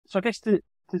So I guess to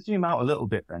zoom out a little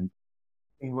bit then,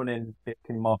 been running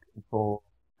Bitcoin marketing for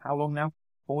how long now?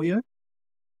 4 years?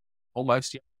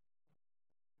 Almost, yeah.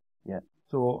 Yeah.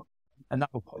 So, and that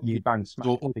will put you bang smack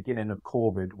at the beginning of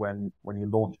COVID when you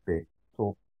launched it.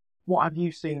 So what have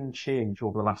you seen change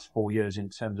over the last 4 years in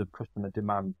terms of customer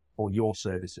demand for your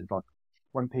services? Like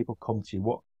when people come to you,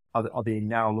 what are they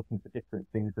now looking for different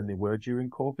things than they were during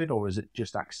COVID, or is it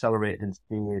just accelerated and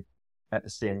stayed at the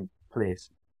same place?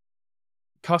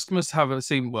 Customers have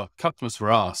seen, well, customers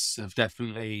for us have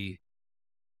definitely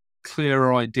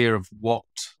clearer idea of what,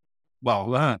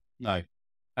 well, no,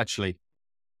 actually,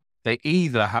 they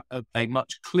either have a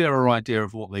much clearer idea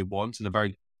of what they want in a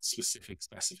very specific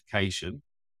specification,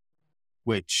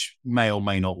 which may or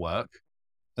may not work.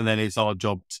 And then it's our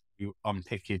job to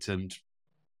unpick it and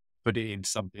put it in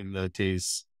something that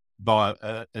is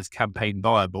as campaign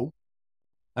viable.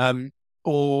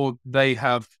 Or they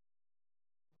have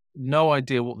no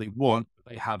idea what they want,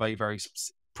 but they have a very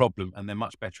specific problem and they're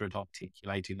much better at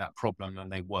articulating that problem than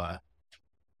they were.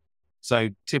 So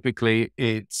typically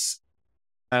and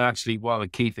actually one of the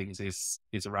key things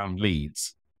is around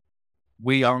leads.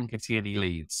 We aren't getting any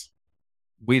leads.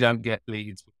 We don't get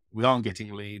leads. We aren't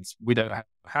getting leads. We don't know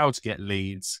how to get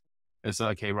leads. It's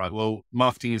like, okay, right. Well,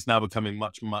 marketing is now becoming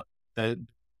much,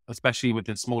 especially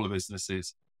within smaller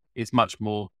businesses, it's much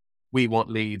more, we want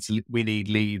leads. We need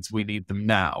leads. We need them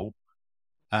now.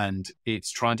 And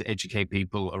it's trying to educate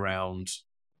people around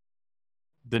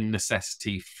the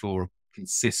necessity for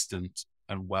consistent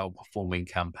and well-performing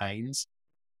campaigns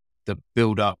that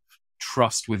build up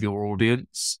trust with your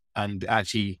audience, and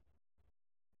actually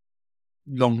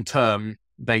long term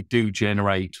they do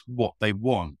generate what they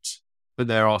want, but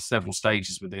there are several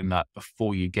stages within that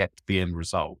before you get to the end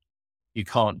result. You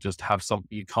can't just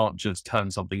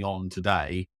turn something on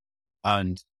today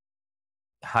and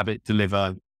have it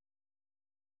deliver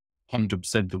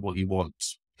 100% of what you want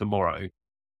tomorrow,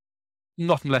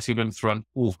 not unless you're going to throw an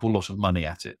awful lot of money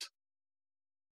at it.